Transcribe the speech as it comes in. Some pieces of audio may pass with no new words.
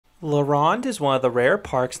Ronde is one of the rare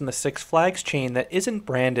parks in the Six Flags chain that isn't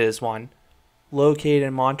branded as one. Located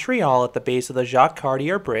in Montreal at the base of the Jacques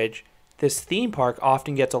Cartier Bridge, this theme park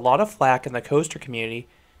often gets a lot of flack in the coaster community,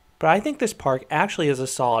 but I think this park actually has a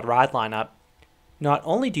solid ride lineup. Not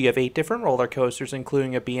only do you have 8 different roller coasters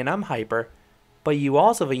including a B&M Hyper, but you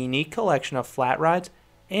also have a unique collection of flat rides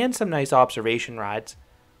and some nice observation rides.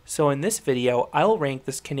 So in this video, I will rank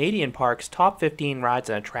this Canadian park's top 15 rides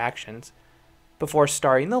and attractions. Before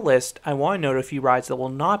starting the list, I want to note a few rides that will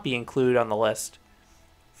not be included on the list.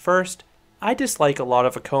 First, I dislike a lot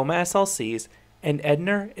of Vekoma SLCs, and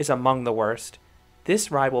Edner is among the worst. This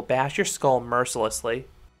ride will bash your skull mercilessly.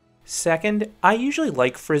 Second, I usually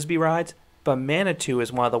like frisbee rides, but Manitou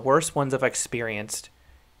is one of the worst ones I've experienced.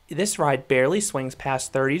 This ride barely swings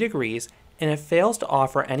past 30 degrees, and it fails to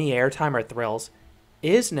offer any airtime or thrills.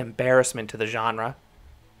 It is an embarrassment to the genre.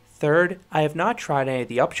 Third, I have not tried any of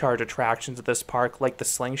the upcharge attractions at this park like the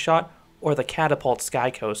Slingshot or the Catapult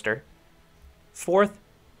Sky Coaster. Fourth,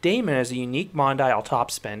 Damon is a unique mondial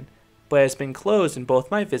topspin, but has been closed in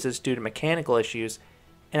both my visits due to mechanical issues,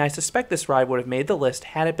 and I suspect this ride would have made the list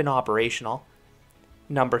had it been operational.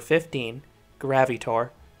 Number 15,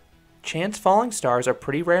 Gravitor. Chance falling stars are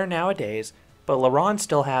pretty rare nowadays, but Ronde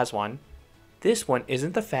still has one. This one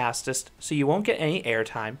isn't the fastest, so you won't get any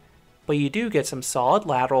airtime, but you do get some solid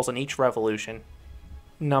laterals in each revolution.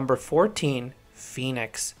 Number 14,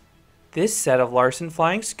 Phoenix. This set of Larson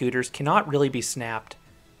flying scooters cannot really be snapped,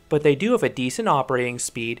 but they do have a decent operating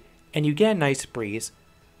speed and you get a nice breeze.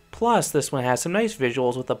 Plus, this one has some nice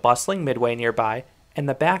visuals with a bustling midway nearby and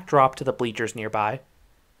the backdrop to the bleachers nearby.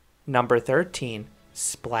 Number 13,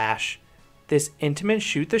 Splash. This intimate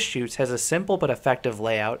shoot-the-chutes has a simple but effective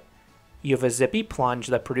layout. You have a zippy plunge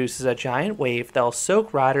that produces a giant wave that will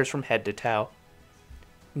soak riders from head to toe.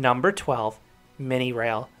 Number 12, Mini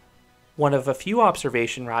Rail. One of a few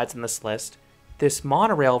observation rides in this list, this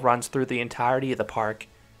monorail runs through the entirety of the park.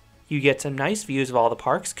 You get some nice views of all the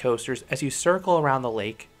park's coasters as you circle around the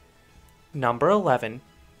lake. Number 11,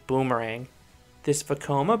 Boomerang. This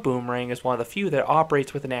Vekoma Boomerang is one of the few that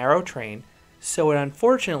operates with an arrow train, so it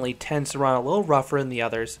unfortunately tends to run a little rougher than the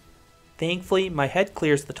others. Thankfully, my head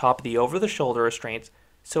clears the top of the over-the-shoulder restraints,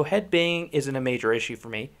 so head banging isn't a major issue for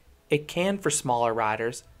me. It can for smaller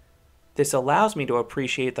riders. This allows me to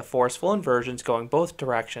appreciate the forceful inversions going both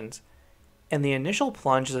directions, and the initial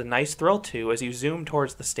plunge is a nice thrill too as you zoom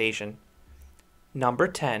towards the station. Number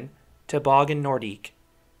 10, Toboggan Nordique.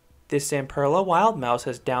 This Zamperla Wild Mouse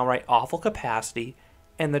has downright awful capacity,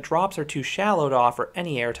 and the drops are too shallow to offer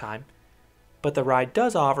any airtime, but the ride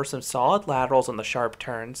does offer some solid laterals on the sharp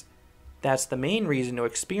turns. That's the main reason to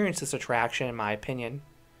experience this attraction in my opinion.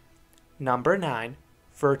 Number 9,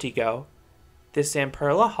 Vertigo. This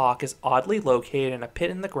Zamperla Hawk is oddly located in a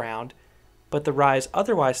pit in the ground, but the ride is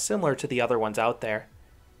otherwise similar to the other ones out there.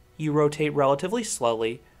 You rotate relatively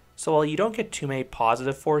slowly, so while you don't get too many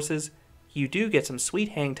positive forces, you do get some sweet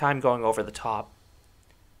hang time going over the top.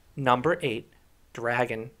 Number 8,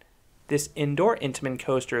 Dragon. This indoor Intamin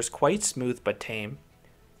coaster is quite smooth but tame.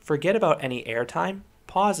 Forget about any airtime,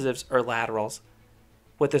 positives, or laterals.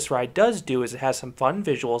 What this ride does do is it has some fun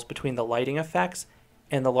visuals between the lighting effects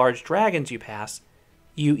and the large dragons you pass.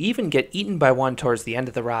 You even get eaten by one towards the end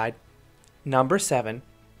of the ride. Number 7,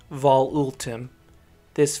 Vol Ultim.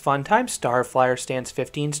 This Funtime Starflyer stands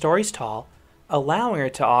 15 stories tall, allowing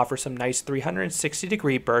it to offer some nice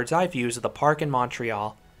 360-degree bird's-eye views of the park in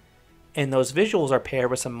Montreal. And those visuals are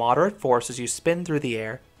paired with some moderate force as you spin through the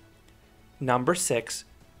air. Number 6,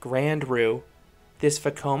 Grand Roo. This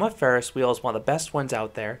Vekoma Ferris wheel is one of the best ones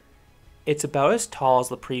out there. It's about as tall as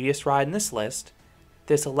the previous ride in this list.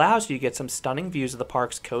 This allows you to get some stunning views of the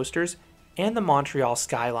park's coasters and the Montreal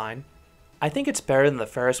skyline. I think it's better than the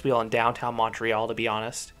Ferris wheel in downtown Montreal, to be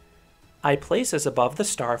honest. I place this above the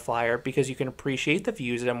Starflyer because you can appreciate the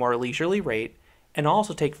views at a more leisurely rate and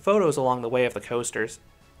also take photos along the way of the coasters.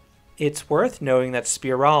 It's worth noting that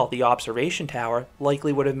Spiral, the observation tower,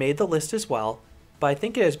 likely would have made the list as well, but I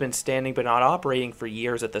think it has been standing but not operating for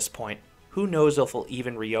years at this point. Who knows if it'll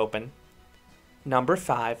even reopen. Number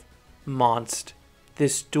 5, Monst.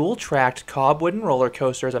 This dual-tracked cob wooden roller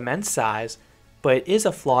coaster is immense size, but it is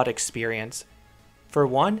a flawed experience. For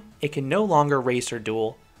one, it can no longer race or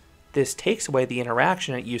duel. This takes away the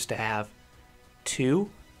interaction it used to have. 2,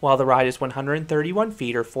 while the ride is 131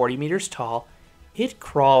 feet or 40 meters tall, it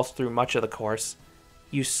crawls through much of the course.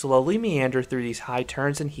 You slowly meander through these high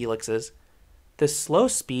turns and helixes. The slow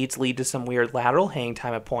speeds lead to some weird lateral hang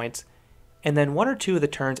time at points, and then one or two of the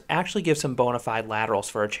turns actually give some bona fide laterals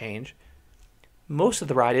for a change. Most of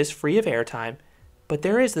the ride is free of airtime, but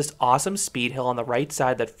there is this awesome speed hill on the right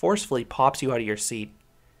side that forcefully pops you out of your seat.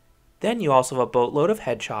 Then you also have a boatload of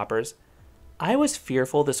head choppers. I was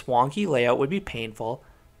fearful this wonky layout would be painful,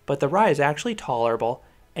 but the ride is actually tolerable,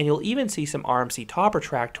 and you'll even see some RMC topper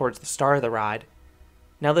track towards the start of the ride.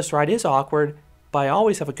 Now this ride is awkward, but I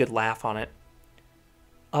always have a good laugh on it.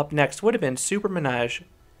 Up next would have been Super Manège.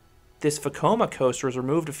 This Vekoma coaster was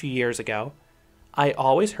removed a few years ago. I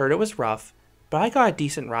always heard it was rough, but I got a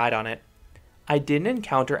decent ride on it. I didn't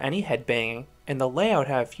encounter any headbanging, and the layout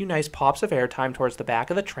had a few nice pops of airtime towards the back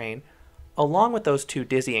of the train, along with those two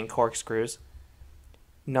dizzying corkscrews.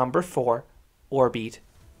 Number 4, Orbeat.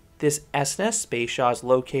 This S&S space yacht is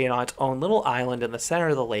located on its own little island in the center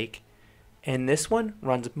of the lake, and this one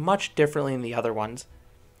runs much differently than the other ones.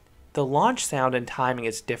 The launch sound and timing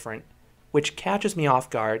is different, which catches me off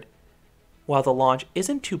guard. While the launch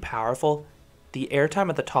isn't too powerful, the airtime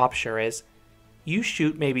at the top sure is. You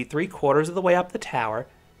shoot maybe 3/4 of the way up the tower,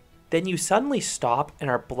 then you suddenly stop and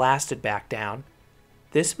are blasted back down.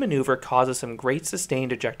 This maneuver causes some great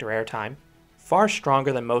sustained ejector airtime, far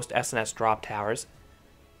stronger than most S&S drop towers.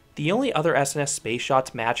 The only other S&S space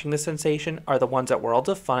yachts matching this sensation are the ones at Worlds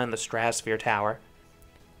of Fun and the Stratosphere Tower,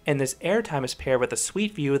 and this airtime is paired with a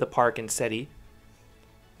sweet view of the park and city.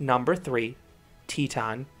 Number 3,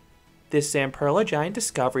 Teton. This Zamperla Giant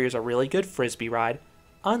Discovery is a really good frisbee ride,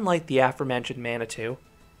 unlike the aforementioned Manitou.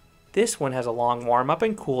 This one has a long warm-up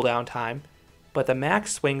and cool-down time, but the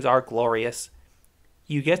max swings are glorious.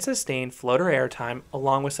 You get sustained floater airtime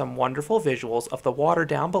along with some wonderful visuals of the water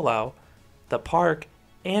down below, the park,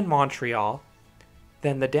 and Montreal.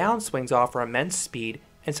 Then the downswings offer immense speed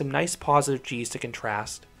and some nice positive G's to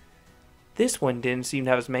contrast. This one didn't seem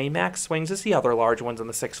to have as many max swings as the other large ones in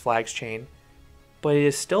the Six Flags chain, but it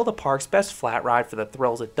is still the park's best flat ride for the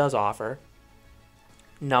thrills it does offer.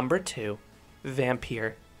 Number 2,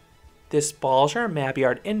 Vampire. This Balzer and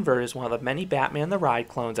Mabbeyard invert is one of the many Batman the Ride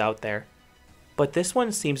clones out there, but this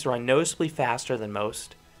one seems to run noticeably faster than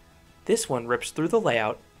most. This one rips through the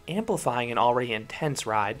layout, amplifying an already intense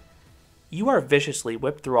ride. You are viciously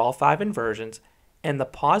whipped through all 5 inversions, and the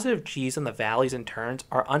positive G's in the valleys and turns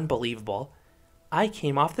are unbelievable. I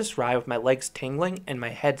came off this ride with my legs tingling and my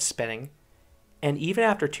head spinning. And even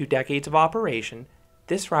after 2 decades of operation,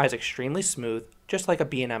 this ride is extremely smooth, just like a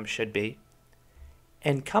B&M should be.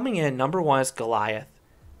 And coming in at number 1 is Goliath.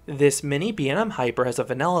 This mini B&M Hyper has a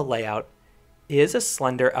vanilla layout. It is a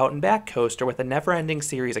slender out and back coaster with a never-ending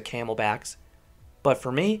series of camelbacks. But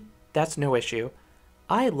for me, that's no issue.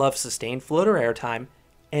 I love sustained floater airtime,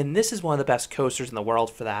 and this is one of the best coasters in the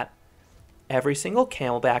world for that. Every single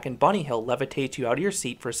camelback and bunny hill levitates you out of your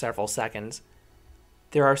seat for several seconds.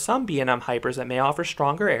 There are some B&M Hypers that may offer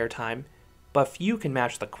stronger airtime, but few can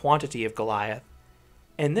match the quantity of Goliath.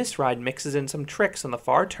 And this ride mixes in some tricks on the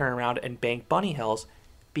far turnaround and banked bunny hills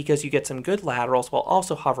because you get some good laterals while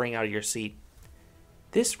also hovering out of your seat.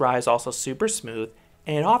 This ride is also super smooth,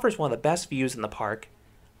 and it offers one of the best views in the park.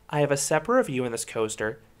 I have a separate review in this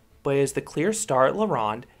coaster, but it is the clear star at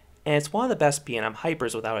Ronde, and it's one of the best B&M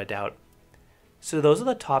Hypers without a doubt. So those are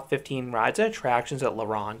the top 15 rides and attractions at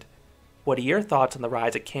Ronde. What are your thoughts on the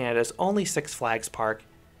rides at Canada's only Six Flags park?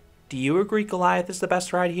 Do you agree Goliath is the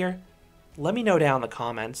best ride here? Let me know down in the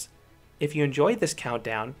comments. If you enjoyed this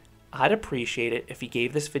countdown, I'd appreciate it if you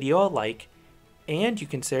gave this video a like, and you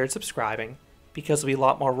considered subscribing, because there'll be a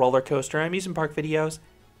lot more roller coaster and amusement park videos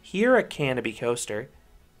here at Canada Coaster.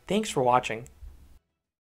 Thanks for watching.